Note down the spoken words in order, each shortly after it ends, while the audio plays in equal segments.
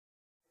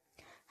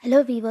Hello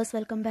viewers,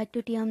 welcome back to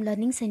TM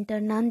learning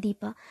centre. ನಾನು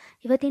ದೀಪಾ.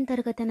 ಇವತ್ತಿನ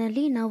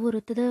ತರಗತಿಯಲ್ಲಿ ನಾವು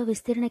ವೃತ್ತದ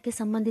ವಿಸ್ತೀರ್ಣಕ್ಕೆ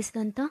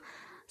ಸಂಬಂಧಿಸಿದಂಥ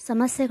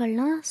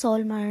ಸಮಸ್ಯೆಗಳನ್ನ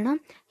ಸಾಲ್ವ್ ಮಾಡೋಣ.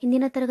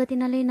 ಹಿಂದಿನ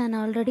ತರಗತಿನಲ್ಲಿ ನಾನು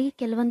ಆಲ್ರೆಡಿ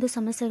ಕೆಲವೊಂದು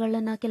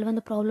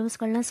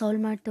ಪ್ರಾಬ್ಲಮ್ಸ್ಗಳನ್ನ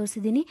ಸಾಲ್ವ್ ಮಾಡಿ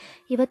ತೋರಿಸಿದ್ದೀನಿ.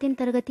 ಇವತ್ತಿನ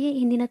ತರಗತಿ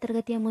ಹಿಂದಿನ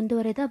ತರಗತಿಯ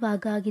ಮುಂದುವರೆದ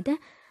ಭಾಗ ಆಗಿದೆ.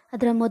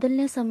 ಅದರ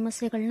ಮೊದಲನೇ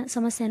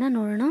ಸಮಸ್ಯೆನ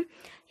ನೋಡೋಣ.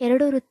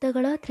 ಎರಡು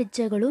ವೃತ್ತಗಳ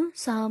ತ್ರಿಜ್ಯಗಳು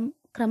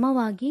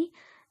ಕ್ರಮವಾಗಿ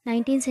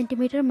 19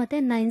 ಸೆಂಟಿಮೀಟರ್ ಮತ್ತು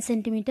 9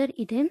 ಸೆಂಟಿಮೀಟರ್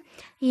ಇದೆ.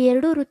 ಈ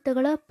ಎರಡು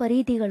ವೃತ್ತಗಳ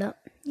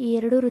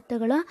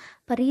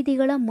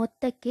ಪರಿಧಿಗಳ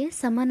ಮೊತ್ತಕ್ಕೆ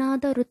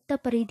ಸಮನಾದ ವೃತ್ತ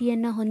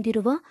ಪರಿಧಿಯನ್ನು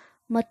ಹೊಂದಿರುವ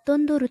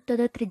ಮತ್ತೊಂದು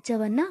ವೃತ್ತದ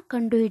ತ್ರಿಜ್ಯವನ್ನು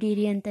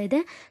ಕಂಡುಹಿಡಿಯಿರಿ ಅಂತ ಇದೆ.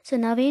 ಸೊ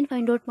ನಾವೇನು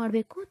ಫೈಂಡ್ ಔಟ್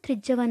ಮಾಡಬೇಕು?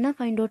 ತ್ರಿಜ್ಯವನ್ನು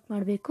ಫೈಂಡ್ ಔಟ್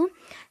ಮಾಡಬೇಕು.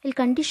 ಇಲ್ಲಿ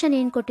ಕಂಡೀಷನ್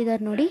ಏನು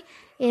ಕೊಟ್ಟಿದ್ದಾರೆ ನೋಡಿ.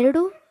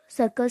 ಎರಡು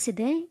ಸರ್ಕಲ್ಸ್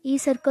ಇದೆ. ಈ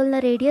ಸರ್ಕಲ್ನ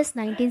ರೇಡಿಯಸ್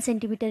 19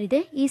 ಸೆಂಟಿಮೀಟರ್ ಇದೆ.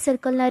 ಈ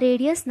ಸರ್ಕಲ್ನ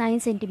ರೇಡಿಯಸ್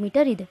 9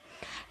 ಸೆಂಟಿಮೀಟರ್ ಇದೆ.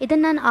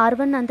 ಇದನ್ನು ನಾನು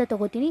R1 ಅಂತ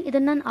ತಗೋತೀನಿ,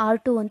 ಇದನ್ನು ನಾನು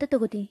R2 ಅಂತ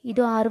ತಗೋತೀನಿ.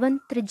 ಇದು R1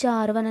 ತ್ರಿಜ್ಯ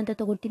R1 ಅಂತ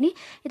ತಗೋತೀನಿ,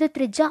 ಇದು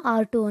ತ್ರಿಜ್ಯ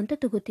R2 ಅಂತ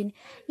ತಗೋತೀನಿ.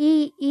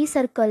 ಈ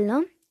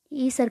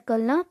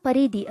ಸರ್ಕಲ್ನ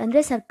ಪರಿಧಿ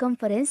ಅಂದರೆ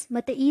ಸರ್ಕಂಫರೆನ್ಸ್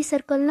ಮತ್ತು ಈ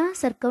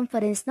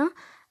ಸರ್ಕಂಫರೆನ್ಸ್ನ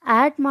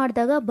ಆ್ಯಡ್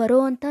ಮಾಡಿದಾಗ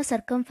ಬರುವಂಥ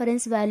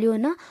ಸರ್ಕಂಫರೆನ್ಸ್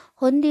ವ್ಯಾಲ್ಯೂವನ್ನು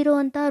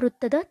ಹೊಂದಿರುವಂಥ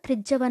ವೃತ್ತದ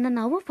ತ್ರಿಜ್ಯವನ್ನು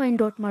ನಾವು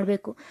ಫೈಂಡ್ ಔಟ್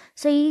ಮಾಡಬೇಕು.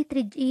 ಸೊ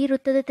ಈ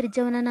ವೃತ್ತದ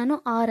ತ್ರಿಜ್ಯವನ್ನು ನಾನು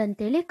R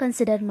ಅಂತೇಳಿ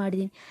ಕನ್ಸಿಡರ್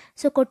ಮಾಡಿದ್ದೀನಿ.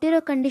 ಸೊ ಕೊಟ್ಟಿರೋ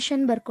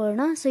ಕಂಡೀಷನ್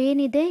ಬರ್ಕೊಳ್ಳೋಣ. ಸೊ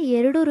ಏನಿದೆ,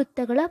 ಎರಡು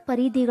ವೃತ್ತಗಳ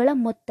ಪರಿಧಿಗಳ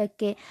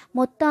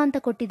ಮೊತ್ತ ಅಂತ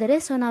ಕೊಟ್ಟಿದ್ದಾರೆ.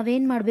 ಸೊ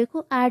ನಾವೇನು ಮಾಡಬೇಕು?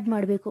 ಆ್ಯಡ್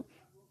ಮಾಡಬೇಕು.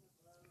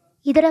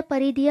 ಇದರ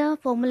ಪರಿಧಿಯ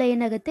ಫಾರ್ಮುಲಾ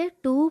ಏನಾಗುತ್ತೆ?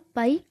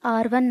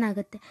 2πr1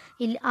 ಆಗುತ್ತೆ.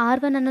 ಇಲ್ಲಿ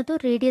R1 ಅನ್ನೋದು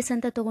ರೇಡಿಯಸ್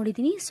ಅಂತ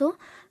ತೊಗೊಂಡಿದ್ದೀನಿ. So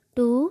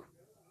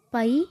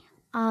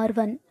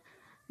 2πr1.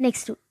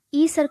 ನೆಕ್ಸ್ಟು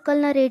ಈ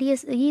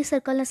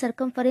ಸರ್ಕಲ್ನ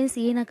ಸರ್ಕಂಫರೆನ್ಸ್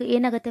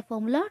ಏನಾಗುತ್ತೆ?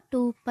 Formula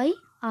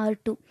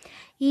 2πr2.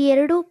 ಈ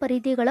ಎರಡು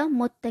ಪರಿಧಿಗಳ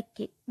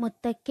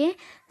ಮೊತ್ತಕ್ಕೆ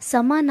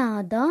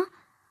ಸಮನಾದ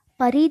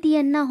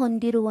ಪರಿಧಿಯನ್ನು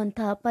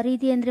ಹೊಂದಿರುವಂತಹ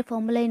ಪರಿಧಿ ಅಂದರೆ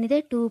ಫಾರ್ಮುಲಾ ಏನಿದೆ?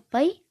 2π.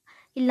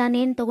 ಇಲ್ಲಿ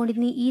ನಾನೇನು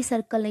ತೊಗೊಂಡಿದ್ದೀನಿ? ಈ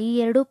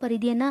ಎರಡು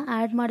ಪರಿಧಿಯನ್ನು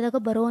ಆ್ಯಡ್ ಮಾಡಿದಾಗ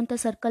ಬರುವಂಥ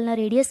ಸರ್ಕಲ್ನ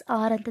ರೇಡಿಯಸ್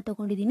R ಅಂತ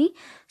ತೊಗೊಂಡಿದ್ದೀನಿ.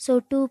 ಸೊ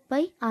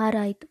 2πr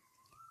ಆಯಿತು.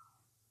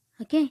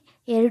 ಓಕೆ,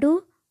 ಎರಡು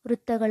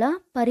ವೃತ್ತಗಳ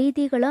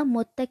ಪರಿಧಿಗಳ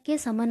ಮೊತ್ತಕ್ಕೆ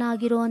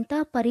ಸಮನಾಗಿರುವಂಥ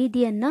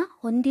ಪರಿಧಿಯನ್ನು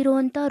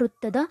ಹೊಂದಿರುವಂಥ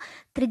ವೃತ್ತದ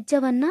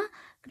ತ್ರಿಜ್ಯವನ್ನು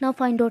ನಾವು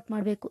ಫೈಂಡ್ ಔಟ್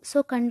ಮಾಡಬೇಕು. ಸೊ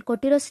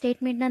ಕೊಟ್ಟಿರೋ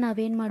ಸ್ಟೇಟ್ಮೆಂಟ್ನ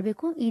ನಾವೇನು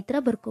ಮಾಡಬೇಕು? ಈ ಥರ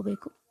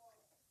ಬರ್ಕೋಬೇಕು.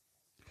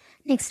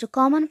 ನೆಕ್ಸ್ಟ್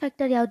ಕಾಮನ್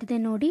ಫ್ಯಾಕ್ಟರ್ ಯಾವುದಿದೆ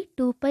ನೋಡಿ.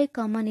 2π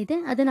ಕಾಮನ್ ಇದೆ,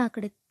 ಅದನ್ನು ಆ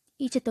ಕಡೆ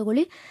ಈಚೆ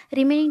ತಗೊಳ್ಳಿ.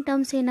 ರಿಮೈನಿಂಗ್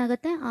ಟರ್ಮ್ಸ್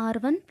ಏನಾಗುತ್ತೆ?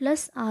 R1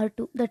 plus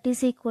R2 that is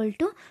equal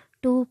to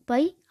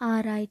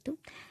 2πr ಆಯಿತು.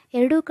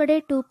 ಎರಡೂ ಕಡೆ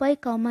 2π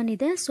ಕಾಮನ್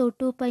ಇದೆ. ಸೊ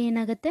 2π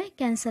ಏನಾಗುತ್ತೆ?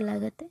 ಕ್ಯಾನ್ಸಲ್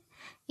ಆಗುತ್ತೆ.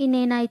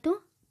 ಇನ್ನೇನಾಯಿತು?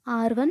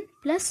 R1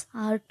 plus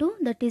R2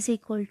 that is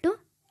equal to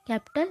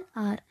capital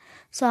R.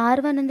 So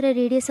R1 ಅಂದರೆ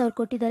ರೇಡಿಯಸ್ ಅವ್ರು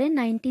ಕೊಟ್ಟಿದ್ದಾರೆ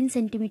 19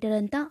 ಸೆಂಟಿಮೀಟರ್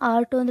ಅಂತ.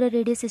 R2 ಅಂದರೆ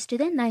ರೇಡಿಯಸ್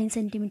ಎಷ್ಟಿದೆ? 9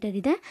 ಸೆಂಟಿಮೀಟರ್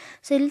ಇದೆ.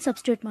 ಸೊ ಇಲ್ಲಿ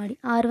ಸಬ್ಸ್ಟಿಟ್ಯೂಟ್ ಮಾಡಿ.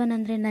 R1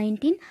 ಅಂದರೆ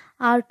 19,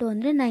 R2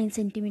 ಅಂದರೆ 9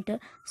 centimetre.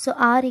 So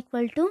R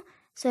equal to,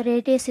 so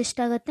radius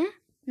ಎಷ್ಟಾಗುತ್ತೆ?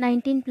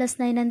 19 ಪ್ಲಸ್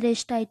 9 ಅಂದರೆ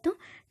ಎಷ್ಟಾಯಿತು?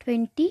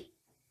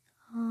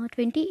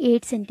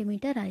 28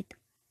 ಸೆಂಟಿಮೀಟರ್ ಆಯಿತು.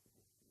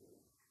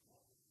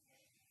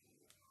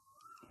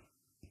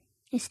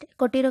 ಇಷ್ಟೇ.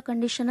 ಕೊಟ್ಟಿರೋ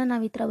ಕಂಡೀಷನ್ನ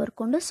ನಾವು ಈ ಥರ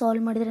ಬರ್ಕೊಂಡು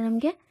ಸಾಲ್ವ್ ಮಾಡಿದರೆ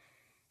ನಮಗೆ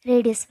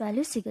ರೇಡಿಯಸ್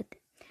ವ್ಯಾಲ್ಯೂ ಸಿಗುತ್ತೆ.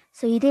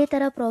 ಸೊ ಇದೇ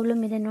ಥರ ಪ್ರಾಬ್ಲಮ್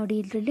ಇದೆ ನೋಡಿ.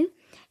 ಇದರಲ್ಲಿ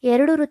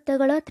ಎರಡು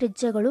ವೃತ್ತಗಳ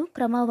ತ್ರಿಜ್ಯಗಳು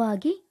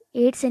ಕ್ರಮವಾಗಿ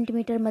 8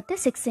 ಸೆಂಟಿಮೀಟರ್ ಮತ್ತು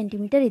 6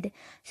 ಸೆಂಟಿಮೀಟರ್ ಇದೆ.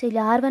 ಸೊ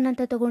ಇಲ್ಲಿ R1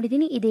 ಅಂತ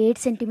ತೊಗೊಂಡಿದ್ದೀನಿ, ಇದು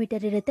 8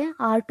 ಸೆಂಟಿಮೀಟರ್ ಇರುತ್ತೆ.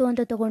 R2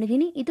 ಅಂತ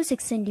ತೊಗೊಂಡಿದ್ದೀನಿ, ಇದು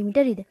 6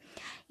 ಸೆಂಟಿಮೀಟರ್ ಇದೆ.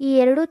 ಈ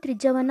ಎರಡು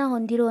ತ್ರಿಜ್ಯವನ್ನು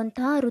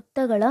ಹೊಂದಿರುವಂತಹ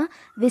ವೃತ್ತಗಳ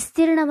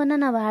ವಿಸ್ತೀರ್ಣವನ್ನು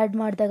ನಾವು ಆ್ಯಡ್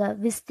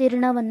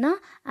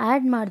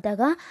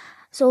ಮಾಡಿದಾಗ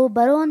ಸೊ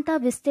ಬರುವಂಥ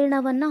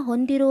ವಿಸ್ತೀರ್ಣವನ್ನು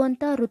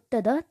ಹೊಂದಿರುವಂಥ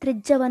ವೃತ್ತದ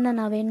ತ್ರಿಜ್ಯವನ್ನು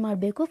ನಾವೇನು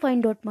ಮಾಡಬೇಕು?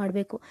 ಫೈಂಡ್ ಔಟ್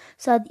ಮಾಡಬೇಕು.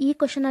 ಸೊ ಈ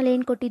ಕ್ವಶನಲ್ಲಿ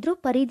ಏನು ಕೊಟ್ಟಿದ್ರು?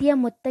 ಪರಿಧಿಯ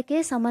ಮೊತ್ತಕ್ಕೆ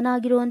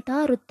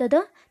ಸಮನಾಗಿರುವಂತಹ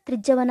ವೃತ್ತದ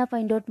ತ್ರಿಜ್ಯವನ್ನು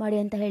ಫೈಂಡ್ ಔಟ್ ಮಾಡಿ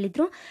ಅಂತ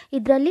ಹೇಳಿದರು.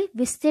 ಇದರಲ್ಲಿ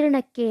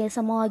ವಿಸ್ತೀರ್ಣಕ್ಕೆ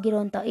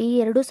ಸಮವಾಗಿರುವಂಥ ಈ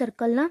ಎರಡು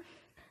ಸರ್ಕಲ್ನ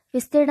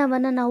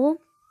ವಿಸ್ತೀರ್ಣವನ್ನು ನಾವು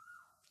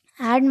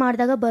ಆ್ಯಡ್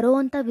ಮಾಡಿದಾಗ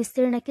ಬರುವಂಥ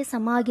ವಿಸ್ತೀರ್ಣಕ್ಕೆ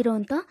ಸಮ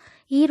ಆಗಿರುವಂಥ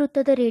ಈ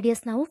ವೃತ್ತದ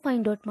ರೇಡಿಯಸ್ ನಾವು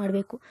ಫೈಂಡ್ ಔಟ್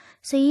ಮಾಡಬೇಕು.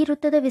 ಸೊ ಈ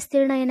ವೃತ್ತದ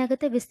ವಿಸ್ತೀರ್ಣ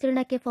ಏನಾಗುತ್ತೆ?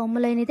 ವಿಸ್ತೀರ್ಣಕ್ಕೆ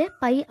ಫಾರ್ಮುಲಾ ಏನಿದೆ?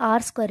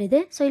 πr² ಇದೆ.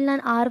 ಸೊ ಇಲ್ಲಿ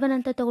ನಾನು R1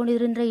 ಅಂತ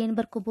ತೊಗೊಂಡಿದ್ರಿಂದ ಏನು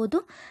ಬರ್ಕೋಬೋದು?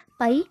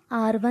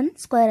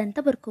 πr1² ಅಂತ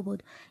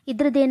ಬರ್ಕೋಬೋದು.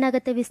 ಇದ್ರದ್ದು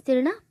ಏನಾಗುತ್ತೆ?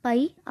 ವಿಸ್ತೀರ್ಣ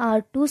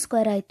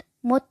πr2² ಆಯಿತು.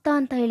 ಮೊತ್ತ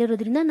ಅಂತ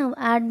ಹೇಳಿರೋದ್ರಿಂದ ನಾವು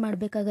ಆ್ಯಡ್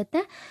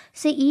ಮಾಡಬೇಕಾಗತ್ತೆ.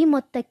 ಸೊ ಈ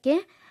ಮೊತ್ತಕ್ಕೆ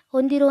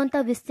ಹೊಂದಿರುವಂಥ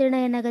ವಿಸ್ತೀರ್ಣ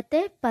ಏನಾಗುತ್ತೆ?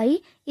 π.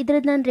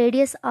 ಇದ್ರದ್ದು ನಾನು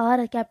ರೇಡಿಯಸ್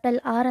ಕ್ಯಾಪಿಟಲ್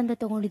R ಅಂತ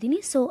ತೊಗೊಂಡಿದ್ದೀನಿ.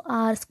 ಸೊ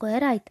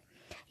R² ಆಯಿತು.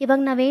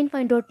 ಇವಾಗ ನಾವೇನು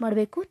ಫೈಂಡ್ ಔಟ್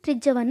ಮಾಡಬೇಕು?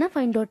 ತ್ರಿಜ್ಯವನ್ನು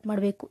ಫೈಂಡ್ ಔಟ್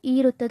ಮಾಡಬೇಕು. ಈ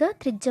ವೃತ್ತದ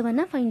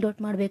ತ್ರಿಜ್ಯವನ್ನು ಫೈಂಡ್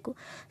ಔಟ್ ಮಾಡಬೇಕು.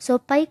 ಸೊ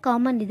π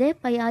ಕಾಮನ್ ಇದೆ,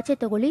 π ಆಚೆ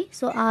ತಗೊಳ್ಳಿ.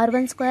 So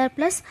R1²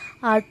 plus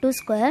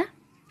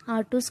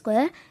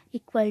R2²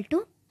 equal to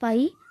πr²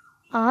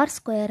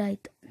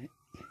 ಆಯಿತು.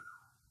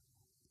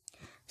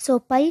 ಸೊ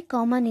π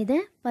ಕಾಮನ್ ಇದೆ,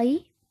 π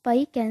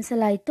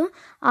ಕ್ಯಾನ್ಸಲ್ ಆಯಿತು.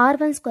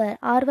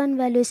 R1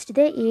 ವ್ಯಾಲ್ಯೂ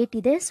ಎಷ್ಟಿದೆ? 8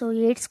 ಇದೆ. So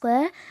 8²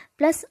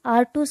 plus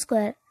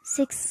R2²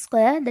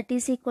 6² that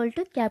is equal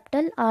to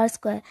capital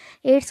R².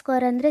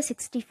 8² ಅಂದರೆ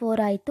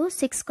 64 ಆಯಿತು.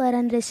 6²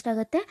 ಅಂದರೆ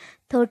ಎಷ್ಟಾಗುತ್ತೆ?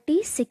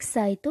 36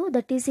 ಆಯಿತು.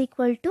 That is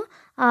equal to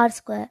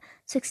R².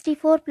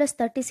 64 plus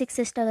 36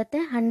 ಎಷ್ಟಾಗುತ್ತೆ?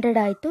 100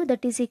 ಆಯಿತು.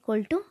 That is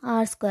equal to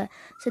R².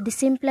 So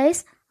this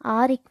implies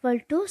R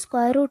equal to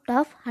square root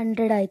of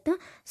 100 ಆಯಿತು.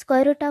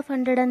 ಸ್ಕ್ವೇರ್ ರೂಟ್ ಆಫ್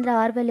 100 ಅಂದರೆ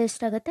R value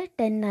ಎಷ್ಟಾಗುತ್ತೆ?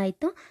 10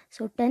 ಆಯಿತು.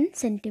 ಸೊ 10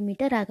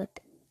 ಸೆಂಟಿಮೀಟರ್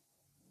ಆಗುತ್ತೆ.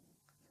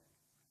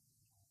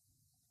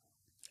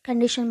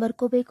 ಕಂಡೀಷನ್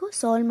ಬರ್ಕೋಬೇಕು.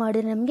 ಸಾಲ್ವ್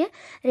ಮಾಡಿದ್ರೆ ನಮಗೆ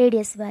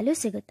ರೇಡಿಯಸ್ ವ್ಯಾಲ್ಯೂ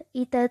ಸಿಗುತ್ತೆ.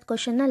 ಈ ಥರದ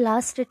ಕ್ವಶನ್ನ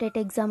ಲಾಸ್ಟ್ ಟೆಟ್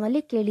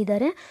ಎಕ್ಸಾಮಲ್ಲಿ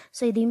ಕೇಳಿದ್ದಾರೆ.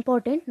 ಸೊ ಇದು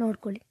ಇಂಪಾರ್ಟೆಂಟ್,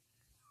 ನೋಡ್ಕೊಳ್ಳಿ.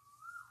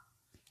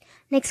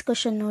 ನೆಕ್ಸ್ಟ್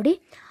ಕ್ವಶನ್ ನೋಡಿ.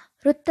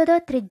 ವೃತ್ತದ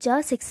ತ್ರಿಜ್ಯ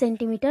 6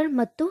 ಸೆಂಟಿಮೀಟರ್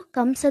ಮತ್ತು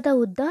ಕಂಸದ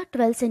ಉದ್ದ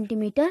 12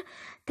 ಸೆಂಟಿಮೀಟರ್.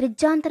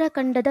 ತ್ರಿಜ್ಯಾಂತರ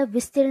ಖಂಡದ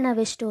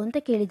ವಿಸ್ತೀರ್ಣವೆಷ್ಟು ಅಂತ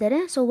ಕೇಳಿದ್ದಾರೆ.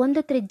 ಸೊ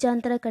ಒಂದು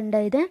ತ್ರಿಜ್ಯಾಂತರ ಖಂಡ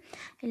ಇದೆ,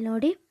 ಇಲ್ಲಿ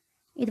ನೋಡಿ,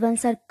 ಇದು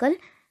ಒಂದು ಸರ್ಕಲ್.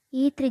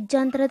 ಈ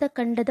ತ್ರಿಜ್ಯಾಂತರದ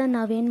ಖಂಡದ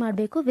ನಾವೇನು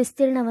ಮಾಡಬೇಕು,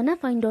 ವಿಸ್ತೀರ್ಣವನ್ನು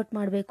ಫೈಂಡ್ ಔಟ್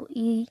ಮಾಡಬೇಕು.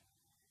 ಈ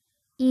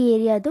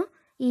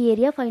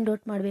ಏರಿಯಾ ಫೈಂಡ್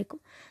ಔಟ್ ಮಾಡಬೇಕು.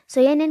 ಸೊ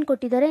ಏನೇನು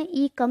ಕೊಟ್ಟಿದ್ದಾರೆ,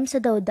 ಈ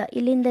ಕಂಸದ ಉದ್ದ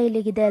ಇಲ್ಲಿಂದ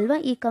ಇಲ್ಲಿಗಿದೆ ಅಲ್ವಾ,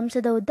 ಈ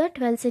ಕಂಸದ ಉದ್ದ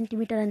 12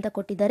 ಸೆಂಟಿಮೀಟರ್ ಅಂತ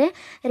ಕೊಟ್ಟಿದ್ದಾರೆ.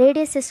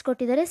 ರೇಡಿಯಸ್ ಎಷ್ಟು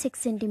ಕೊಟ್ಟಿದ್ದಾರೆ, 6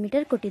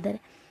 ಸೆಂಟಿಮೀಟರ್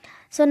ಕೊಟ್ಟಿದ್ದಾರೆ.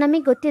 ಸೊ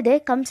ನಮಗೆ ಗೊತ್ತಿದೆ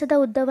ಕಂಸದ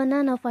ಉದ್ದವನ್ನು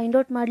ನಾವು ಫೈಂಡ್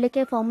ಔಟ್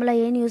ಮಾಡಲಿಕ್ಕೆ ಫಾರ್ಮುಲಾ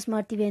ಏನು ಯೂಸ್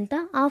ಮಾಡ್ತೀವಿ ಅಂತ.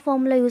 ಆ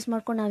ಫಾರ್ಮುಲಾ ಯೂಸ್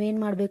ಮಾಡ್ಕೊಂಡು ನಾವೇನು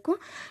ಮಾಡಬೇಕು,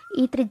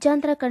 ಈ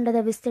ತ್ರಿಜ್ಯಾಂತರ ಖಂಡದ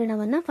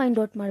ವಿಸ್ತೀರ್ಣವನ್ನು ಫೈಂಡ್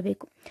ಔಟ್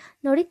ಮಾಡಬೇಕು.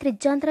 ನೋಡಿ,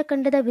 ತ್ರಿಜ್ಯಾಂತರ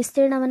ಖಂಡದ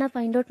ವಿಸ್ತೀರ್ಣವನ್ನು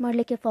ಫೈಂಡ್ ಔಟ್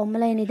ಮಾಡಲಿಕ್ಕೆ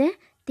ಫಾರ್ಮುಲಾ ಏನಿದೆ,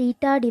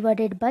 ಥೀಟಾ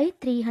ಡಿವೈಡೆಡ್ ಬೈ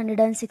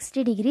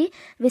 360 ಡಿಗ್ರಿ.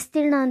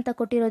 ವಿಸ್ತೀರ್ಣ ಅಂತ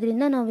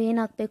ಕೊಟ್ಟಿರೋದ್ರಿಂದ ನಾವು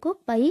ಏನು ಹಾಕಬೇಕು,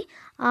 ಪೈ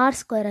ಆರ್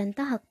ಸ್ಕ್ವೇರ್ ಅಂತ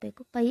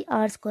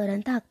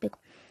ಹಾಕಬೇಕು.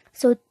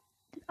 ಸೊ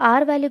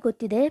ಆರ್ ವ್ಯಾಲ್ಯೂ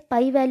ಗೊತ್ತಿದೆ,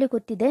 ಪೈ ವ್ಯಾಲ್ಯೂ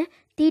ಗೊತ್ತಿದೆ,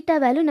 ತೀಟಾ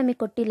ವ್ಯಾಲ್ಯೂ ನಮಗೆ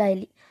ಕೊಟ್ಟಿಲ್ಲ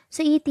ಇಲ್ಲಿ.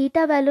 ಸೊ ಈ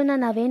ತೀಟಾ ವ್ಯಾಲ್ಯೂನ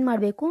ನಾವೇನು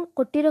ಮಾಡಬೇಕು,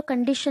 ಕೊಟ್ಟಿರೋ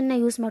ಕಂಡೀಷನ್ನ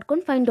ಯೂಸ್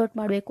ಮಾಡ್ಕೊಂಡು ಫೈಂಡ್ ಔಟ್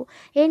ಮಾಡಬೇಕು.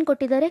 ಏನು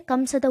ಕೊಟ್ಟಿದ್ದಾರೆ,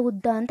 ಕಂಸದ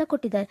ಉದ್ದ ಅಂತ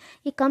ಕೊಟ್ಟಿದ್ದಾರೆ.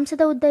 ಈ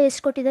ಕಂಸದ ಉದ್ದ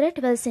ಎಷ್ಟು ಕೊಟ್ಟಿದ್ದಾರೆ,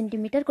 12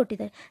 ಸೆಂಟಿಮೀಟರ್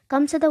ಕೊಟ್ಟಿದ್ದಾರೆ.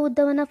 ಕಂಸದ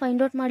ಉದ್ದವನ್ನು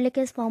ಫೈಂಡ್ ಔಟ್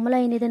ಮಾಡಲಿಕ್ಕೆ ಫಾರ್ಮುಲಾ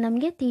ಏನಿದೆ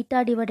ನಮಗೆ,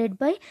 theta divided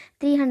by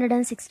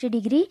 360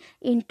 degree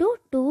into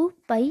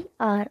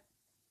 2πr.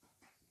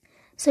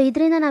 So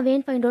ಇದರಿಂದ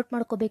ನಾವೇನು ಫೈಂಡ್ ಔಟ್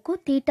ಮಾಡ್ಕೋಬೇಕು,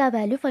 ತೀಟಾ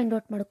ವ್ಯಾಲ್ಯೂ ಫೈಂಡ್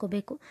ಔಟ್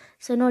ಮಾಡ್ಕೋಬೇಕು.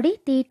 ಸೊ ನೋಡಿ,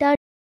 theta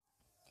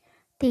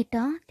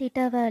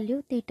value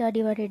theta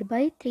divided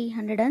by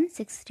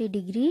 360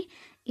 degree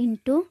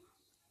into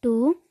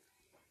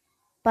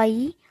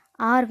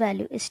 2πr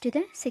value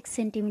ಎಷ್ಟಿದೆ, 6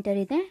 ಸೆಂಟಿಮೀಟರ್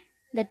ಇದೆ.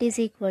 That is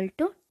equal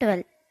to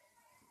 12.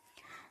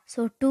 So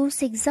 2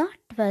 6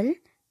 12,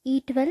 ಈ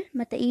 12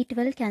 ಮತ್ತು ಈ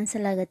 12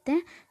 ಕ್ಯಾನ್ಸಲ್ ಆಗುತ್ತೆ.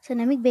 ಸೊ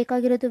ನಮಗೆ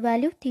ಬೇಕಾಗಿರೋದು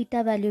ವ್ಯಾಲ್ಯೂ ಥೀಟಾ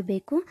ವ್ಯಾಲ್ಯೂ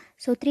ಬೇಕು.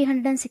 ಸೊ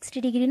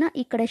 360 ಡಿಗ್ರಿನ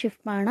ಈ ಕಡೆ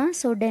ಶಿಫ್ಟ್ ಮಾಡೋಣ.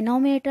 ಸೊ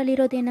ಡೆನಾಮಿನೇಟ್ರಲ್ಲಿ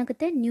ಇರೋದು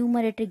ಏನಾಗುತ್ತೆ,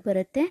 ನ್ಯೂಮರೇಟ್ರಿಗೆ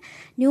ಬರುತ್ತೆ.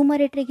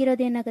 ನ್ಯೂಮರೇಟ್ರಿಗೆ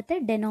ಇರೋದು ಏನಾಗುತ್ತೆ,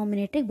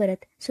 ಡೆನಾಮಿನೇಟ್ರಿಗೆ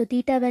ಬರುತ್ತೆ. ಸೊ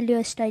ಥೀಟಾ ವ್ಯಾಲ್ಯೂ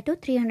ಎಷ್ಟಾಯಿತು,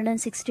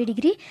 360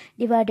 ಡಿಗ್ರಿ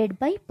ಡಿವೈಡೆಡ್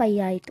ಬೈ ಪೈ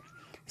ಆಯಿತು.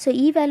 ಸೊ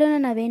ಈ ವ್ಯಾಲ್ಯೂನ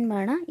ನಾವೇನು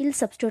ಮಾಡೋಣ, ಇಲ್ಲಿ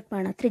ಸಬ್ಸ್ಟಿಟ್ಯೂಟ್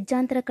ಮಾಡೋಣ.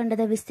 ತ್ರಿಜ್ಯಾಂತರ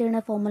ಖಂಡದ ವಿಸ್ತೀರ್ಣ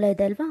ಫಾರ್ಮುಲಾ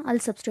ಇದೆ ಅಲ್ವಾ,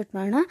 ಅಲ್ಲಿ ಸಬ್ಸ್ಟಿಟ್ಯೂಟ್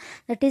ಮಾಡೋಣ.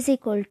 That is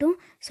equal to,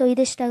 so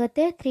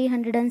ಇದೆಷ್ಟಾಗುತ್ತೆ,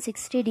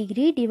 360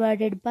 degree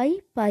divided by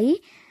pi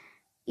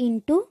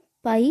into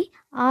pi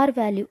R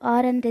value.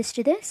 R ಅಂದರೆ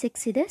ಎಷ್ಟಿದೆ,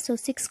 6 ಇದೆ. ಸೊ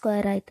 6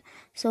 ಸ್ಕ್ವೇರ್ ಆಯಿತು.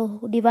 ಸೊ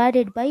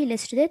ಡಿವೈಡೆಡ್ ಬೈ ಇಲ್ಲಿ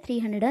ಎಷ್ಟಿದೆ,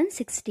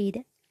 360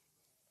 ಇದೆ.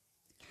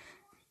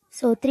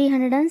 So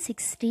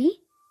 360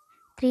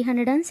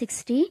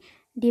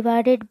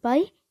 divided by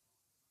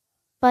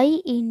pi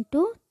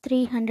into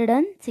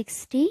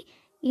 360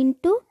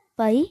 into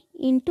pi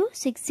into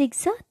 6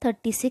 6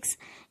 36.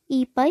 ಈ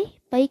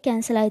ಪೈ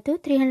ಕ್ಯಾನ್ಸಲ್ ಆಯಿತು,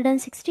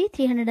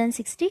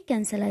 360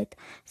 ಕ್ಯಾನ್ಸಲ್ ಆಯಿತು.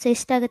 ಸೊ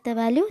ಎಷ್ಟಾಗುತ್ತೆ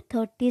ವ್ಯಾಲ್ಯೂ,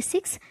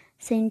 36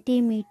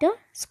 ಸೆಂಟಿಮೀಟರ್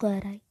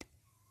ಸ್ಕ್ವೇರ್ ಆಯಿತು.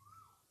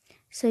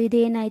 ಸೊ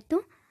ಇದೇನಾಯಿತು,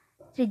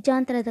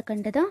 ತ್ರಿಜ್ಯಾಂತರದ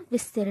ಖಂಡದ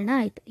ವಿಸ್ತೀರ್ಣ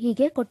ಆಯಿತು.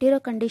 ಹೀಗೆ ಕೊಟ್ಟಿರೋ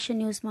ಕಂಡೀಷನ್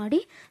ಯೂಸ್ ಮಾಡಿ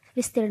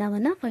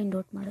ವಿಸ್ತೀರ್ಣವನ್ನು ಫೈಂಡ್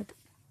ಔಟ್ ಮಾಡೋದು.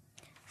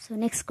 ಸೊ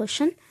ನೆಕ್ಸ್ಟ್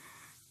ಕ್ವಶನ್,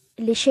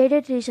 ಇಲ್ಲಿ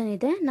ಶೇಡೆಡ್ ರೀಜನ್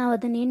ಇದೆ. ನಾವು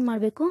ಅದನ್ನು ಏನು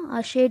ಮಾಡಬೇಕು,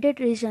 ಆ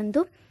ಶೇಡೆಡ್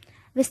ರೀಜನ್ದು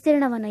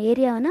ವಿಸ್ತೀರ್ಣವನ್ನು,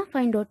 ಏರಿಯಾವನ್ನು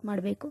ಫೈಂಡ್ ಔಟ್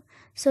ಮಾಡಬೇಕು.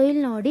 ಸೊ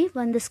ಇಲ್ಲಿ ನೋಡಿ,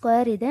 ಒಂದು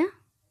ಸ್ಕ್ವೇರ್ ಇದೆ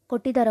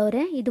ಕೊಟ್ಟಿದ್ದಾರೆ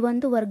ಅವರೇ, ಇದು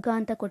ಒಂದು ವರ್ಗ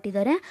ಅಂತ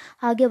ಕೊಟ್ಟಿದ್ದಾರೆ.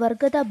 ಹಾಗೆ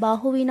ವರ್ಗದ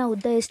ಬಾಹುವಿನ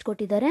ಉದ್ದ ಎಷ್ಟು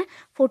ಕೊಟ್ಟಿದ್ದಾರೆ,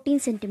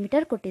 14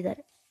 ಸೆಂಟಿಮೀಟರ್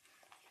ಕೊಟ್ಟಿದ್ದಾರೆ.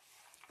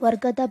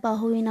 ವರ್ಗದ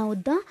ಬಾಹುವಿನ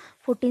ಉದ್ದ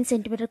 14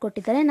 ಸೆಂಟಿಮೀಟರ್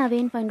ಕೊಟ್ಟಿದ್ದಾರೆ.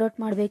 ನಾವೇನು ಫೈಂಡ್ ಔಟ್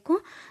ಮಾಡಬೇಕು,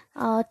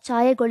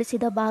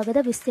 ಛಾಯೆಗೊಳಿಸಿದ ಭಾಗದ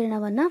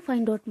ವಿಸ್ತೀರ್ಣವನ್ನು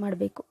ಫೈಂಡ್ ಔಟ್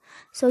ಮಾಡಬೇಕು.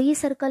 ಸೊ ಈ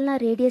ಸರ್ಕಲ್ನ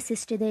ರೇಡಿಯಸ್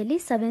ಎಷ್ಟಿದೆ, ಇಲ್ಲಿ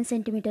 7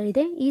 ಸೆಂಟಿಮೀಟರ್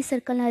ಇದೆ. ಈ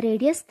ಸರ್ಕಲ್ನ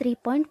ರೇಡಿಯಸ್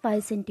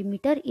 3.5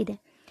 ಸೆಂಟಿಮೀಟರ್ ಇದೆ.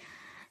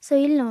 ಸೊ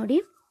ಇಲ್ಲಿ ನೋಡಿ,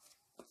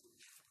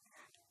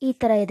 ಈ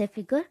ಥರ ಇದೆ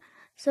ಫಿಗರ್.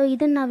 ಸೊ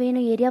ಇದನ್ನು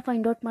ನಾವೇನು ಏರಿಯಾ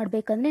ಫೈಂಡ್ ಔಟ್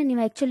ಮಾಡಬೇಕಂದ್ರೆ, ನೀವು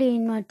ಆ್ಯಕ್ಚುಲಿ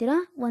ಏನು ಮಾಡ್ತೀರಾ,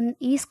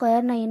 ಈ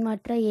ಸ್ಕ್ವೇರ್ನ ಏನು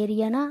ಮಾಡ್ತೀರಾ,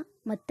 ಏರಿಯಾನ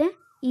ಮತ್ತು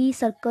ಈ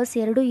ಸರ್ಕಲ್ಸ್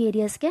ಎರಡು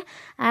ಏರಿಯಾಸ್ಗೆ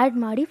ಆ್ಯಡ್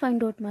ಮಾಡಿ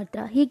ಫೈಂಡ್ ಔಟ್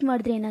ಮಾಡ್ತೀರಾ. ಹೀಗೆ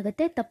ಮಾಡಿದ್ರೆ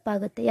ಏನಾಗುತ್ತೆ,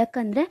 ತಪ್ಪಾಗುತ್ತೆ.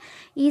 ಯಾಕಂದರೆ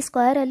ಈ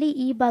ಸ್ಕ್ವೇರಲ್ಲಿ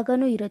ಈ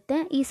ಭಾಗನೂ ಇರುತ್ತೆ,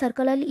 ಈ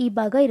ಸರ್ಕಲಲ್ಲಿ ಈ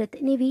ಭಾಗ ಇರುತ್ತೆ.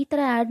 ನೀವು ಈ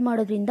ಥರ ಆ್ಯಡ್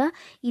ಮಾಡೋದ್ರಿಂದ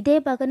ಇದೇ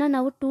ಭಾಗನ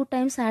ನಾವು 2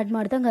 ಟೈಮ್ಸ್ ಆ್ಯಡ್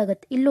ಮಾಡ್ದಂಗೆ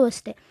ಆಗುತ್ತೆ. ಇಲ್ಲೂ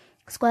ಅಷ್ಟೇ,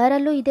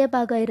 ಸ್ಕ್ವೇರಲ್ಲೂ ಇದೇ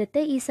ಭಾಗ ಇರುತ್ತೆ,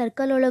 ಈ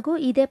ಸರ್ಕಲ್ ಒಳಗೂ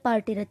ಇದೇ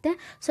ಪಾರ್ಟ್ ಇರುತ್ತೆ.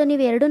 ಸೊ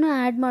ನೀವು ಎರಡನ್ನೂ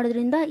ಆ್ಯಡ್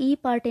ಮಾಡೋದ್ರಿಂದ ಈ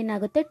ಪಾರ್ಟ್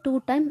ಏನಾಗುತ್ತೆ, 2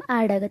 ಟೈಮ್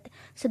ಆ್ಯಡ್ ಆಗುತ್ತೆ.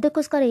 ಸೊ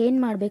ಅದಕ್ಕೋಸ್ಕರ ಏನು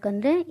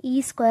ಮಾಡಬೇಕಂದ್ರೆ, ಈ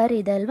ಸ್ಕ್ವೇರ್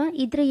ಇದೆ ಅಲ್ವಾ,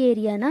 ಇದ್ರ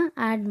ಏರಿಯಾನ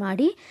ಆ್ಯಡ್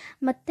ಮಾಡಿ,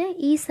 ಮತ್ತು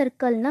ಈ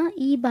ಸರ್ಕಲ್ನ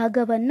ಈ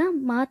ಭಾಗವನ್ನು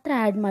ಮಾತ್ರ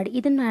ಆ್ಯಡ್ ಮಾಡಿ,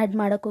 ಇದನ್ನು ಆ್ಯಡ್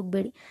ಮಾಡೋಕ್ಕೆ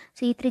ಹೋಗಬೇಡಿ.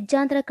 ಸೊ ಈ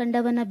ತ್ರಿಜ್ಯಾಂತರ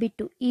ಖಂಡವನ್ನು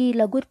ಬಿಟ್ಟು, ಈ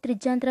ಲಘು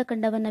ತ್ರಿಜ್ಯಾಂತರ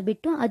ಖಂಡವನ್ನು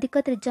ಬಿಟ್ಟು ಅಧಿಕ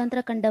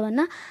ತ್ರಿಜ್ಯಾಂತರ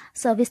ಖಂಡವನ್ನು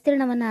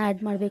ವಿಸ್ತೀರ್ಣವನ್ನು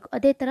ಆ್ಯಡ್ ಮಾಡಬೇಕು.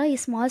 ಅದೇ ಥರ ಈ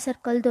ಸ್ಮಾಲ್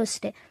ಸರ್ಕಲ್ದು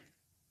ಅಷ್ಟೇ,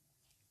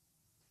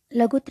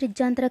 ಲಘು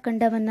ತ್ರಿಜ್ಯಾಂತರ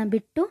ಖಂಡವನ್ನು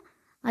ಬಿಟ್ಟು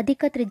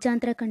ಅಧಿಕ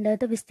ತ್ರಿಜ್ಯಾಂತರ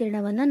ಖಂಡದ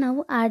ವಿಸ್ತೀರ್ಣವನ್ನು ನಾವು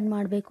ಆ್ಯಡ್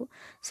ಮಾಡಬೇಕು.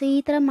 ಸೊ ಈ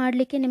ಥರ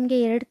ಮಾಡಲಿಕ್ಕೆ ನಿಮಗೆ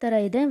 2 ಥರ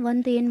ಇದೆ.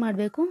 ಒಂದು ಏನು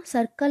ಮಾಡಬೇಕು,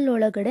 ಸರ್ಕಲ್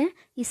ಒಳಗಡೆ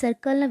ಈ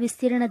ಸರ್ಕಲ್ನ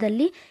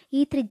ವಿಸ್ತೀರ್ಣದಲ್ಲಿ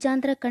ಈ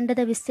ತ್ರಿಜ್ಯಾಂತರ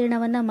ಖಂಡದ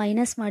ವಿಸ್ತೀರ್ಣವನ್ನು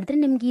ಮೈನಸ್ ಮಾಡಿದ್ರೆ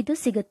ನಿಮ್ಗೆ ಇದು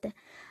ಸಿಗುತ್ತೆ.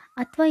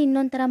 ಅಥವಾ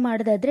ಇನ್ನೊಂದು ಥರ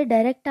ಮಾಡೋದಾದರೆ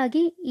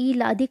ಡೈರೆಕ್ಟಾಗಿ ಈ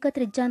ಅಧಿಕ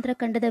ತ್ರಿಜ್ಯಾಂತರ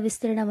ಖಂಡದ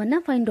ವಿಸ್ತೀರ್ಣವನ್ನು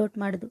ಫೈಂಡ್ ಔಟ್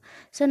ಮಾಡೋದು.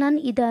 ಸೊ ನಾನು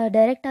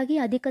ಡೈರೆಕ್ಟಾಗಿ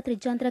ಅಧಿಕ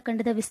ತ್ರಿಜ್ಯಾಂತರ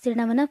ಖಂಡದ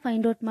ವಿಸ್ತೀರ್ಣವನ್ನು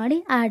ಫೈಂಡ್ ಔಟ್ ಮಾಡಿ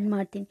ಆ್ಯಡ್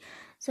ಮಾಡ್ತೀನಿ.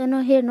 ಸೊ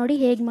ನೋಡಿ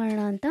ಹೇಗೆ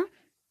ಮಾಡೋಣ ಅಂತ.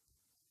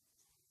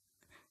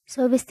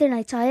 ಸೊ ವಿಸ್ತೀರ್ಣ,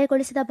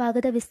 ಛಾಯೆಗೊಳಿಸಿದ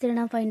ಭಾಗದ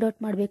ವಿಸ್ತೀರ್ಣ ಫೈಂಡ್ ಔಟ್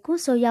ಮಾಡಬೇಕು.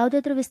 ಸೊ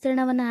ಯಾವುದಾದ್ರೂ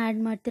ವಿಸ್ತೀರ್ಣವನ್ನು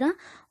ಆ್ಯಡ್ ಮಾಡ್ತೀರಾ,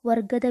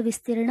 ವರ್ಗದ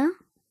ವಿಸ್ತೀರ್ಣ,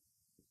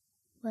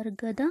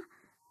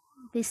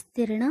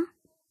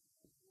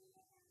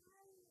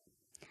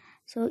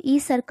 ಸೊ ಈ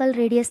ಸರ್ಕಲ್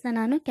ರೇಡಿಯಸ್ನ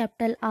ನಾನು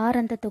ಕ್ಯಾಪಿಟಲ್ ಆರ್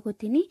ಅಂತ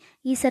ತಗೋತೀನಿ,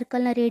 ಈ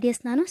ಸರ್ಕಲ್ನ ರೇಡಿಯಸ್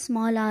ನಾನು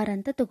ಸ್ಮಾಲ್ ಆರ್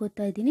ಅಂತ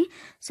ತಗೋತಾ ಇದ್ದೀನಿ.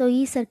 ಸೊ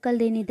ಈ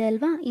ಸರ್ಕಲ್ದು ಏನಿದೆ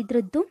ಅಲ್ವಾ,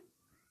 ಇದ್ರದ್ದು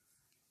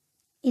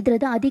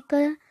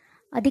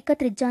ಅಧಿಕ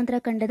ತ್ರಿಜ್ಯಾಂತರ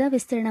ಖಂಡದ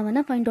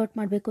ವಿಸ್ತೀರ್ಣವನ್ನು ಫೈಂಡ್ ಔಟ್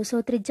ಮಾಡಬೇಕು. ಸೊ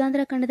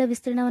ತ್ರಿಜ್ಯಾಂತರ ಖಂಡದ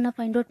ವಿಸ್ತೀರ್ಣವನ್ನು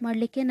ಫೈಂಡ್ ಔಟ್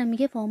ಮಾಡಲಿಕ್ಕೆ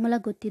ನಮಗೆ ಫಾರ್ಮುಲಾ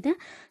ಗೊತ್ತಿದೆ.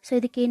 ಸೊ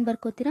ಇದಕ್ಕೆ ಏನು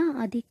ಬರ್ಕೋತೀರಾ,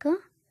 ಅಧಿಕ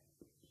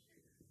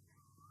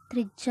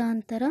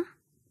ತ್ರಿಜ್ಯಾಂತರ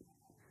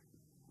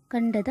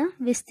ಖಂಡದ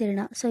ವಿಸ್ತೀರ್ಣ.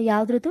 ಸೊ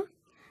ಯಾವುದ್ರದ್ದು,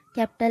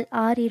 ಕ್ಯಾಪಿಟಲ್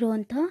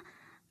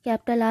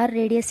ಆರ್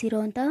ರೇಡಿಯಸ್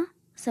ಇರುವಂತಹ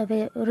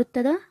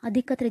ವೃತ್ತದ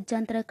ಅಧಿಕ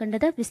ತ್ರಿಜ್ಯಾಂತರ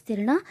ಖಂಡದ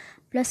ವಿಸ್ತೀರ್ಣ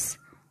ಪ್ಲಸ್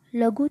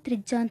ಲಘು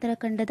ತ್ರಿಜ್ಯಾಂತರ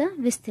ಖಂಡದ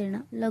ವಿಸ್ತೀರ್ಣ,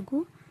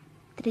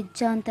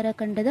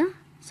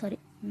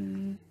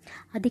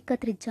 ಅಧಿಕ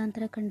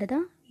ತ್ರಿಜ್ಯಾಂತರ ಖಂಡದ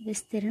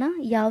ವಿಸ್ತೀರ್ಣ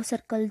ಯಾವ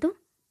ಸರ್ಕಲ್ದು,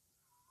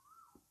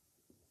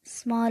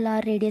 ಸ್ಮಾಲ್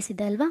ಆರ್ ರೇಡಿಯಸ್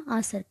ಇದೆ ಅಲ್ವಾ ಆ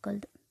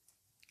ಸರ್ಕಲ್ದು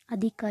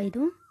ಅಧಿಕ.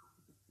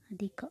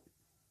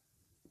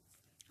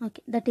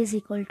 Okay, that is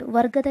equal to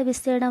ವರ್ಗದ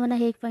ವಿಸ್ತೀರ್ಣವನ್ನು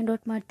ಹೇಗೆ ಫೈಂಡ್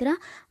ಔಟ್ ಮಾಡ್ತೀರಾ,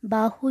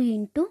 ಬಾಹು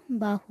ಇಂಟು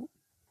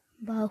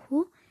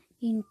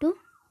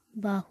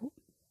ಬಾಹು.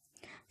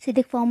 ಸೊ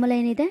ಇದಕ್ಕೆ ಫಾರ್ಮುಲಾ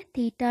ಏನಿದೆ,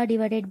 theta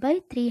divided by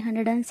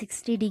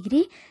 360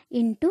 degree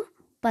into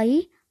pi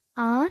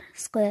R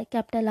square,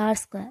 capital R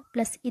square,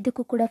 plus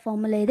ಇದಕ್ಕೂ ಕೂಡ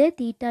ಫಾರ್ಮುಲಾ ಇದೆ,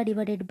 theta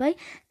divided by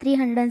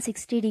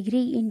 360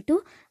 degree into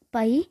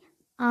pi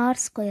R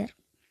square.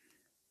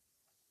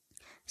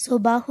 So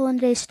ಬಾಹು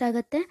ಅಂದರೆ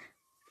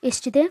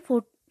ಎಷ್ಟಿದೆ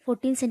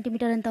 14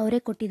 ಸೆಂಟಿಮೀಟರ್ ಅಂತ ಅವರೇ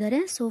ಕೊಟ್ಟಿದ್ದಾರೆ.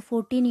 ಸೊ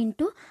 14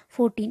 ಇಂಟು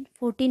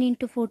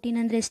 14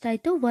 ಅಂದರೆ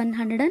ಎಷ್ಟಾಯಿತು,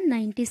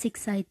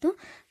 196 ಆಯಿತು.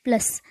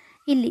 ಪ್ಲಸ್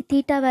ಇಲ್ಲಿ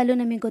ಥೀಟಾ ವ್ಯಾಲ್ಯೂ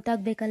ನಮಗೆ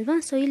ಗೊತ್ತಾಗಬೇಕಲ್ವಾ.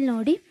 ಸೊ ಇಲ್ಲಿ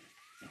ನೋಡಿ,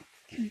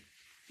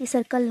 ಈ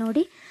ಸರ್ಕಲ್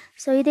ನೋಡಿ,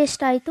 ಸೊ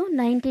ಇದೆಷ್ಟಾಯಿತು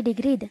 90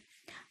 ಡಿಗ್ರಿ ಇದೆ.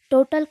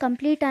 ಟೋಟಲ್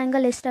ಕಂಪ್ಲೀಟ್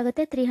ಆ್ಯಂಗಲ್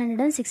ಎಷ್ಟಾಗುತ್ತೆ,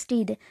 360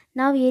 ಇದೆ.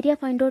 ನಾವು ಏರಿಯಾ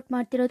ಫೈಂಡ್ ಔಟ್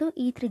ಮಾಡ್ತಿರೋದು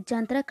ಈ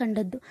ತ್ರಿಜ್ಯಾಂತರ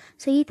ಖಂಡದ್ದು.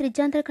 ಸೊ ಈ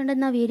ತ್ರಿಜ್ಯಾಂತರ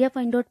ಖಂಡದ್ದು ನಾವು ಏರಿಯಾ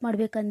ಫೈಂಡ್ ಔಟ್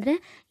ಮಾಡಬೇಕಂದ್ರೆ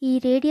ಈ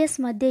ರೇಡಿಯಸ್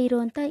ಮಧ್ಯೆ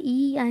ಇರುವಂಥ ಈ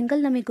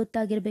ಆ್ಯಂಗಲ್ ನಮಗೆ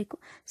ಗೊತ್ತಾಗಿರಬೇಕು.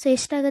 ಸೊ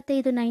ಎಷ್ಟಾಗುತ್ತೆ,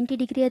 ಇದು 90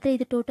 ಡಿಗ್ರಿ ಆದರೆ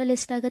ಇದು ಟೋಟಲ್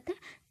ಎಷ್ಟಾಗುತ್ತೆ,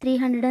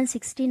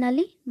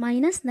 360ನಲ್ಲಿ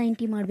ಮೈನಸ್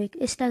 90 ಮಾಡಬೇಕು,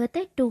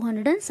 ಎಷ್ಟಾಗುತ್ತೆ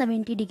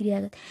 270 ಡಿಗ್ರಿ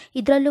ಆಗುತ್ತೆ.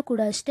 ಇದರಲ್ಲೂ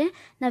ಕೂಡ ಅಷ್ಟೇ,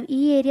 ನಾವು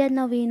ಈ ಏರಿಯಾದ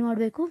ನಾವು ಏನು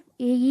ಮಾಡಬೇಕು,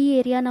 ಈ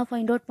ಏರಿಯಾ ನಾವು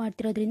ಫೈಂಡ್ ಔಟ್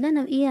ಮಾಡ್ತಿರೋದ್ರಿಂದ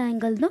ನಾವು ಈ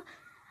ಆ್ಯಂಗಲ್ನು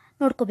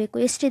ನೋಡ್ಕೋಬೇಕು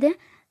ಎಷ್ಟಿದೆ.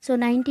 ಸೊ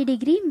 90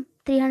 ಡಿಗ್ರಿ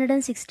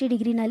 360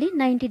 ಡಿಗ್ರಿನಲ್ಲಿ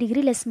 90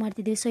 ಡಿಗ್ರಿ ಲೆಸ್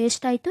ಮಾಡ್ತಿದ್ದೀವಿ. ಸೊ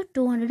ಎಷ್ಟಾಯಿತು,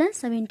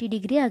 270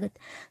 ಡಿಗ್ರಿ ಆಗುತ್ತೆ.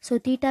 ಸೊ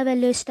ಥೀಟಾ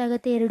ವ್ಯಾಲ್ಯೂ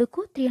ಎಷ್ಟಾಗುತ್ತೆ,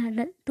 ಎರಡಕ್ಕೂ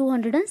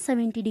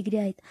 270 ಡಿಗ್ರಿ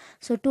ಆಯಿತು.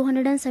 So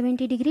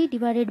 270 degree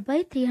divided by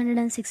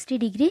 360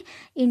 degree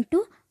into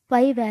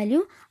pi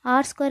value.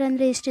 R square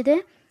ಅಂದರೆ ಎಷ್ಟಿದೆ,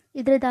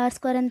 ಇದ್ರದ್ದು ಆರ್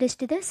ಸ್ಕ್ವೇರ್ ಅಂದರೆ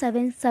ಎಷ್ಟಿದೆ,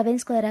 7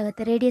 ಸ್ಕ್ವೇರ್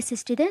ಆಗುತ್ತೆ. ರೇಡಿಯಸ್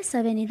ಎಷ್ಟಿದೆ,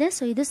 7 ಇದೆ.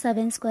 ಸೊ ಇದು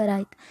 7 ಸ್ಕ್ವೇರ್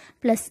ಆಯಿತು.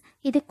 ಪ್ಲಸ್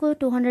ಇದಕ್ಕೂ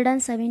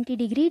 270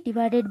 degree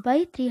divided by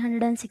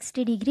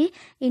 360 degree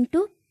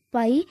into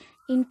pi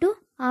into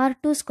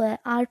R2 square.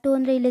 R2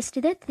 ಅಂದರೆ ಇಲ್ಲಿ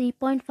ಎಷ್ಟಿದೆ,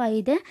 3.5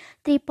 ಇದೆ.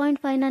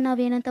 3.5ನ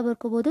ನಾವೇನಂತ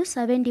ಬರ್ಕೋಬೋದು,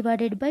 7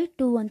 ಡಿವೈಡೆಡ್ ಬೈ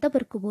 2 ಅಂತ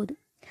ಬರ್ಕೋಬೋದು.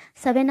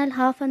 7ಅಲ್ಲಿ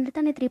ಹಾಫ್ ಅಂದರೆ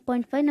ತಾನೇ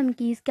 3.5,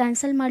 ನಮ್ಗೆ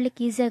ಕ್ಯಾನ್ಸಲ್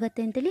ಮಾಡಲಿಕ್ಕೆ ಈಸಿ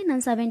ಆಗುತ್ತೆ ಅಂತೇಳಿ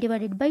ನಾನು 7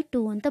 ಡಿವೈಡೆಡ್ ಬೈ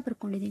 2 ಅಂತ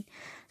ಬರ್ಕೊಂಡಿದ್ದೀನಿ.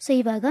 ಸೊ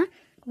ಇವಾಗ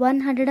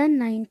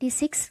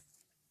 196.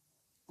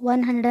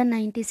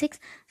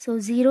 ಸೊ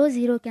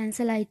 0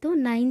 ಕ್ಯಾನ್ಸಲ್ ಆಯಿತು.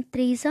 9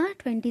 3s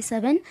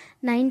 27,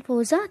 9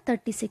 4s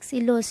 36.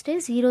 ಇಲ್ಲೂ ಅಷ್ಟೇ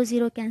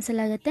 0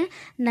 ಕ್ಯಾನ್ಸಲ್ ಆಗುತ್ತೆ.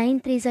 9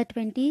 3s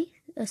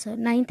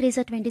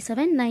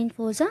 27, 9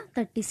 4s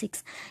 36.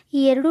 ಈ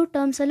ಎರಡು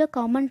ಟರ್ಮ್ಸಲ್ಲೂ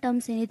ಕಾಮನ್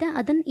ಟರ್ಮ್ಸ್ ಏನಿದೆ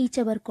ಅದನ್ನು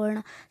ಈಚೆ ಬರ್ಕೊಳ್ಳೋಣ.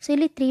 ಸೊ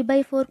ಇಲ್ಲಿ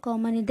 3/4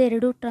 ಕಾಮನ್ ಇದೆ,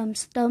 ಎರಡು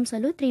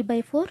ಟರ್ಮ್ಸಲ್ಲೂ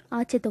 3/4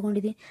 ಆಚೆ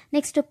ತೊಗೊಂಡಿದ್ದೀನಿ.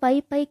 ನೆಕ್ಸ್ಟ್ ಪೈ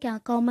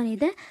ಕಾಮನ್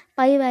ಇದೆ,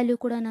 ಪೈ ವ್ಯಾಲ್ಯೂ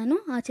ಕೂಡ ನಾನು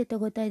ಆಚೆ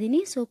ತೊಗೋತಾ ಇದ್ದೀನಿ.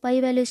 ಸೊ ಪೈ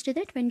ವ್ಯಾಲ್ಯೂ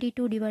ಎಷ್ಟಿದೆ,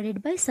 22 ಡಿವೈಡೆಡ್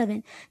ಬೈ 7.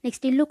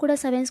 ನೆಕ್ಸ್ಟ್ ಇಲ್ಲೂ ಕೂಡ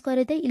 7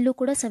 ಸ್ಕ್ವೇರ್ ಇದೆ, ಇಲ್ಲೂ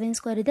ಕೂಡ 7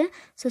 ಸ್ಕ್ವೇರ್ ಇದೆ.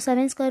 ಸೊ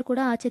 7 ಸ್ಕ್ವೇರ್ ಕೂಡ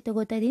ಆಚೆ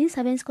ತೊಗೋತಾ ಇದ್ದೀನಿ.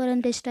 7 ಸ್ಕ್ವೇರ್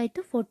ಅಂದರೆ ಎಷ್ಟಾಯಿತು,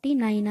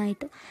 49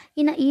 ಆಯಿತು.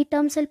 ಇನ್ನು ಈ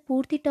ಟರ್ಮ್ಸಲ್ಲಿ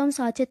ಪೂರ್ತಿ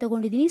ಟರ್ಮ್ಸ್ ಆಚೆ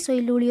ತೊಗೊಂಡಿದ್ದೀನಿ. ಸೊ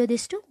ಇಲ್ಲಿ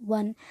ಉಳಿಯೋದೆಷ್ಟು,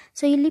 1.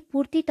 ಸೊ ಇಲ್ಲಿ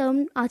ಪೂರ್ತಿ ಟರ್ಮ್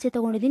ಆಚೆ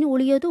ತೊಗೊಂಡಿದ್ದೀನಿ,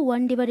 ಉಳಿಯೋದು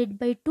 1 divided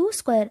by 2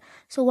 square.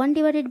 So 1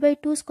 divided by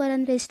 2 square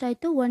ಅಂದರೆ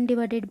ಎಷ್ಟಾಯಿತು, 1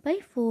 ಡಿವೈಡೆಡ್ ಬೈ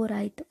 4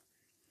 ಆಯಿತು.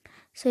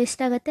 ಸೊ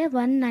ಎಷ್ಟಾಗುತ್ತೆ,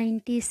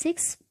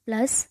 196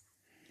 plus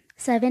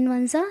 7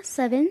 1s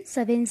 7,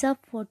 7s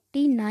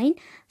 49.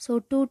 So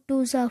 2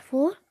 2s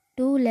 4,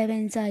 2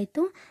 11s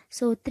ಆಯಿತು.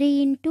 So 3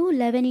 into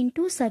 11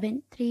 into 7,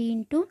 3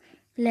 into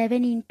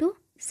 11 into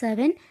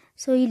 7.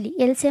 So ಇಲ್ಲಿ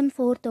LCM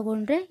 4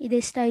 ತೊಗೊಂಡ್ರೆ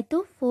ಇದೆಷ್ಟಾಯಿತು,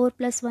 4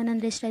 + 1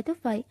 ಅಂದರೆ ಎಷ್ಟಾಯಿತು,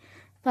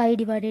 5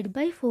 ಡಿವೈಡೆಡ್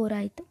ಬೈ 4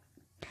 ಆಯಿತು.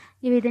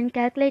 ನೀವು ಇದನ್ನು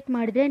ಕ್ಯಾಲ್ಕುಲೇಟ್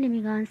ಮಾಡಿದ್ರೆ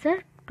ನಿಮಗೆ ಆನ್ಸರ್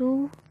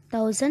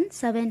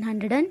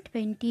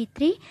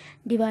 2723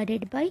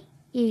 ಡಿವೈಡೆಡ್ ಬೈ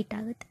 8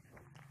 ಆಗುತ್ತೆ.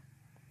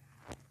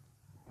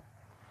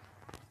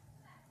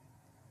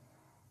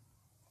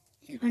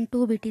 ಇಲ್ಲಿ 1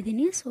 2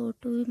 ಬಿಟ್ಟಿದ್ದೀನಿ. ಸೊ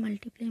 2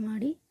 ಮಲ್ಟಿಪ್ಲೈ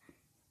ಮಾಡಿ.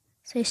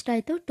 ಸೊ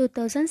ಎಷ್ಟಾಯಿತು,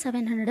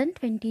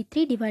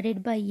 2723 ಡಿವೈಡೆಡ್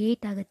ಬೈ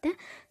 8 ಆಗುತ್ತೆ.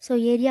 ಸೊ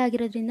ಏರಿಯಾ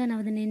ಆಗಿರೋದ್ರಿಂದ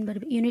ನಾವು ಅದನ್ನು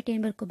ಯೂನಿಟ್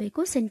ಏನು ಬರ್ಕೋಬೇಕು,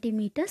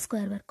 centimetre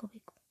square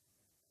ಬರ್ಕೋಬೇಕು.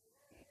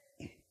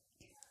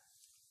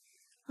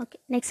 Okay,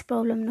 next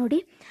problem ನೋಡಿ.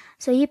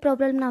 ಸೊ ಈ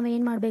ಪ್ರಾಬ್ಲಮ್ ನಾವು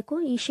ಏನು ಮಾಡಬೇಕು,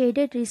 ಈ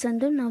ಶೇಡೆಡ್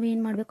ರೀಸನ್ದು ನಾವು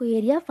ಏನು ಮಾಡಬೇಕು,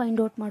 ಏರಿಯಾ ಫೈಂಡ್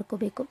ಔಟ್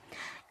ಮಾಡ್ಕೋಬೇಕು.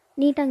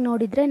 ನೀಟಾಗಿ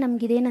ನೋಡಿದರೆ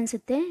ನಮಗಿದೇನು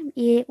ಅನಿಸುತ್ತೆ,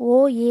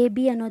 ಎ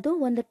ಬಿ ಅನ್ನೋದು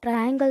ಒಂದು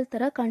ಟ್ರಯಾಂಗಲ್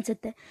ಥರ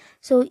ಕಾಣಿಸುತ್ತೆ.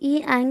 ಸೊ ಈ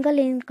ಆ್ಯಂಗಲ್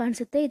ಏನು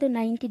ಕಾಣಿಸುತ್ತೆ, ಇದು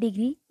 90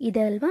 ಡಿಗ್ರಿ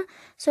ಇದೆ ಅಲ್ವಾ.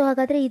 ಸೊ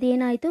ಹಾಗಾದರೆ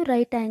ಇದೇನಾಯಿತು,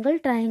 ರೈಟ್ ಆ್ಯಂಗಲ್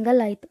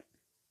ಟ್ರಯಾಂಗಲ್ ಆಯಿತು.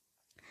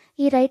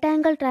 ಈ ರೈಟ್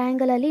ಆ್ಯಂಗಲ್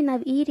ಟ್ರಯಾಂಗಲಲ್ಲಿ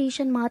ನಾವು ಈ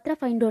ರೀಷನ್ ಮಾತ್ರ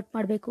ಫೈಂಡ್ ಔಟ್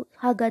ಮಾಡಬೇಕು.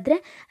 ಹಾಗಾದರೆ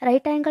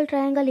ರೈಟ್ ಆ್ಯಂಗಲ್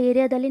ಟ್ರಯಾಂಗಲ್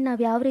ಏರಿಯಾದಲ್ಲಿ ನಾವು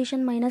ಯಾವ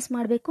ರೀಷನ್ ಮೈನಸ್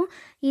ಮಾಡಬೇಕು,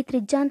 ಈ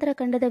ತ್ರಿಜ್ಯಾಂತರ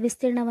ಖಂಡದ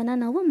ವಿಸ್ತೀರ್ಣವನ್ನು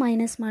ನಾವು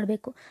ಮೈನಸ್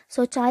ಮಾಡಬೇಕು.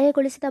 ಸೊ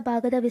ಛಾಯೆಗೊಳಿಸಿದ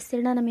ಭಾಗದ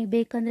ವಿಸ್ತೀರ್ಣ ನಮಗೆ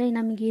ಬೇಕಂದರೆ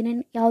ನಮಗೆ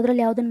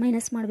ಯಾವುದನ್ನು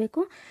ಮೈನಸ್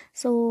ಮಾಡಬೇಕು.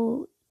 So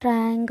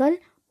triangle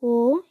O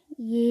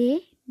A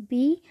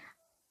B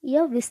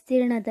ಯ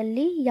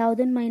ವಿಸ್ತೀರ್ಣದಲ್ಲಿ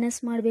ಯಾವುದನ್ನು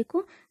ಮೈನಸ್ ಮಾಡಬೇಕು,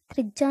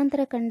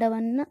 ತ್ರಿಜ್ಯಾಂತರ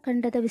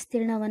ಖಂಡದ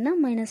ವಿಸ್ತೀರ್ಣವನ್ನು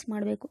ಮೈನಸ್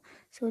ಮಾಡಬೇಕು.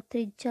 ಸೊ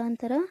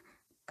ತ್ರಿಜ್ಯಾಂತರ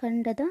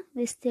ಖಂಡದ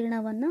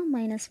ವಿಸ್ತೀರ್ಣವನ್ನು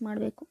ಮೈನಸ್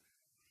ಮಾಡಬೇಕು.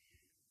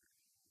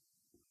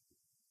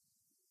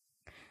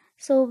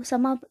 ಸೊ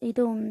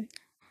ಇದು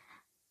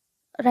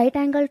ರೈಟ್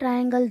ಆ್ಯಂಗಲ್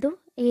ಟ್ರಯಾಂಗಲ್ದು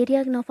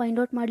ಏರಿಯಾಗೆ ನಾವು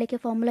ಫೈಂಡ್ ಔಟ್ ಮಾಡಲಿಕ್ಕೆ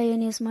ಫಾರ್ಮುಲಾ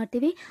ಏನು ಯೂಸ್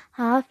ಮಾಡ್ತೀವಿ,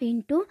 half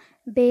into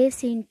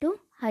base into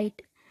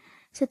height.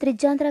 So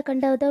ತ್ರಿಜ್ಯಾಂತರ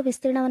ಖಂಡದ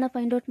ವಿಸ್ತೀರ್ಣವನ್ನು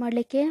ಫೈಂಡ್ ಔಟ್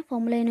ಮಾಡಲಿಕ್ಕೆ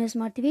ಫಾರ್ಮುಲಾ ಏನು ಯೂಸ್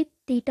ಮಾಡ್ತೀವಿ,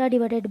 theta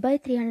divided by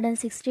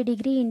 360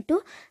 degree into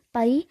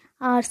pi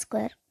R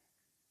square.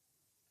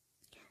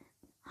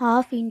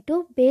 Half into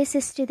base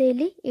ಎಷ್ಟಿದೆ,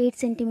 ಇಲ್ಲಿ 8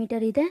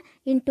 ಸೆಂಟಿಮೀಟರ್ ಇದೆ,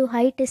 ಇಂಟು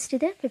ಹೈಟ್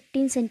ಎಷ್ಟಿದೆ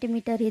 15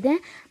 ಸೆಂಟಿಮೀಟರ್ ಇದೆ,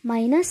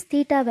 ಮೈನಸ್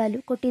ಥೀಟಾ ವ್ಯಾಲ್ಯೂ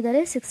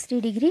ಕೊಟ್ಟಿದ್ದಾರೆ 60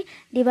 degree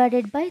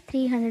divided by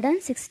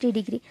 360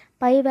 degree.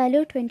 Pi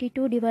value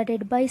 22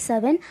 divided by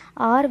 7,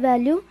 R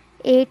value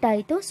 8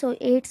 ಆಯಿತು. ಸೊ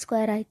 8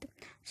 ಸ್ಕ್ವೇರ್ ಆಯಿತು.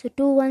 So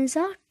 2 1s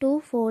 2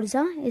 4s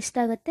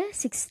ಎಷ್ಟಾಗುತ್ತೆ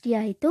 60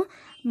 ಆಯಿತು.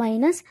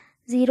 ಮೈನಸ್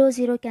 0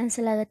 0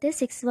 ಕ್ಯಾನ್ಸಲ್ ಆಗುತ್ತೆ.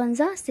 6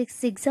 1s 6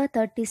 6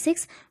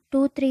 36,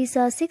 2 3s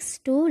 6,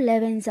 2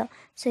 11s.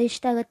 ಸೊ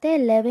ಎಷ್ಟಾಗುತ್ತೆ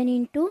 11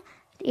 ಇಂಟು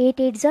 8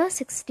 8s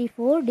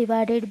 64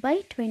 ಡಿವೈಡೆಡ್ ಬೈ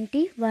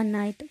 21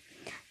 ಆಯಿತು.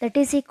 That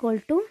is equal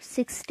to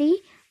 60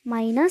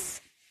 minus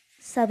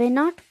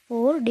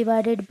 704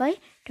 divided by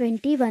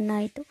 21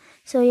 ಆಯಿತು.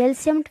 So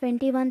LCM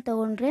 21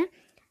 ತೊಗೊಂಡ್ರೆ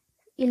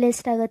ಇಲ್ಲಿ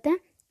ಎಷ್ಟಾಗುತ್ತೆ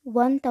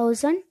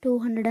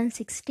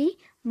 1260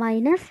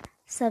 ಮೈನಸ್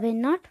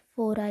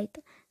 704 ಆಯಿತು.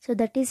 So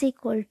that is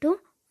equal to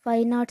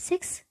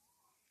 506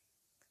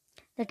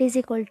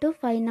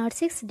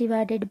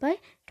 divided by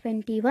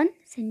 21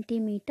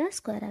 centimetre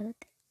square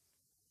ಆಗುತ್ತೆ.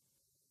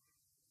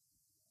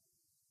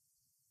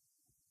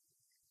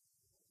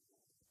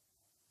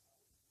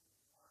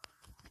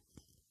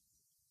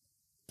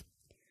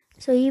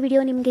 ಸೊ ಈ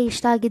ವಿಡಿಯೋ ನಿಮಗೆ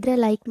ಇಷ್ಟ ಆಗಿದ್ದರೆ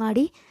ಲೈಕ್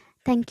ಮಾಡಿ.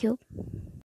 Thank you.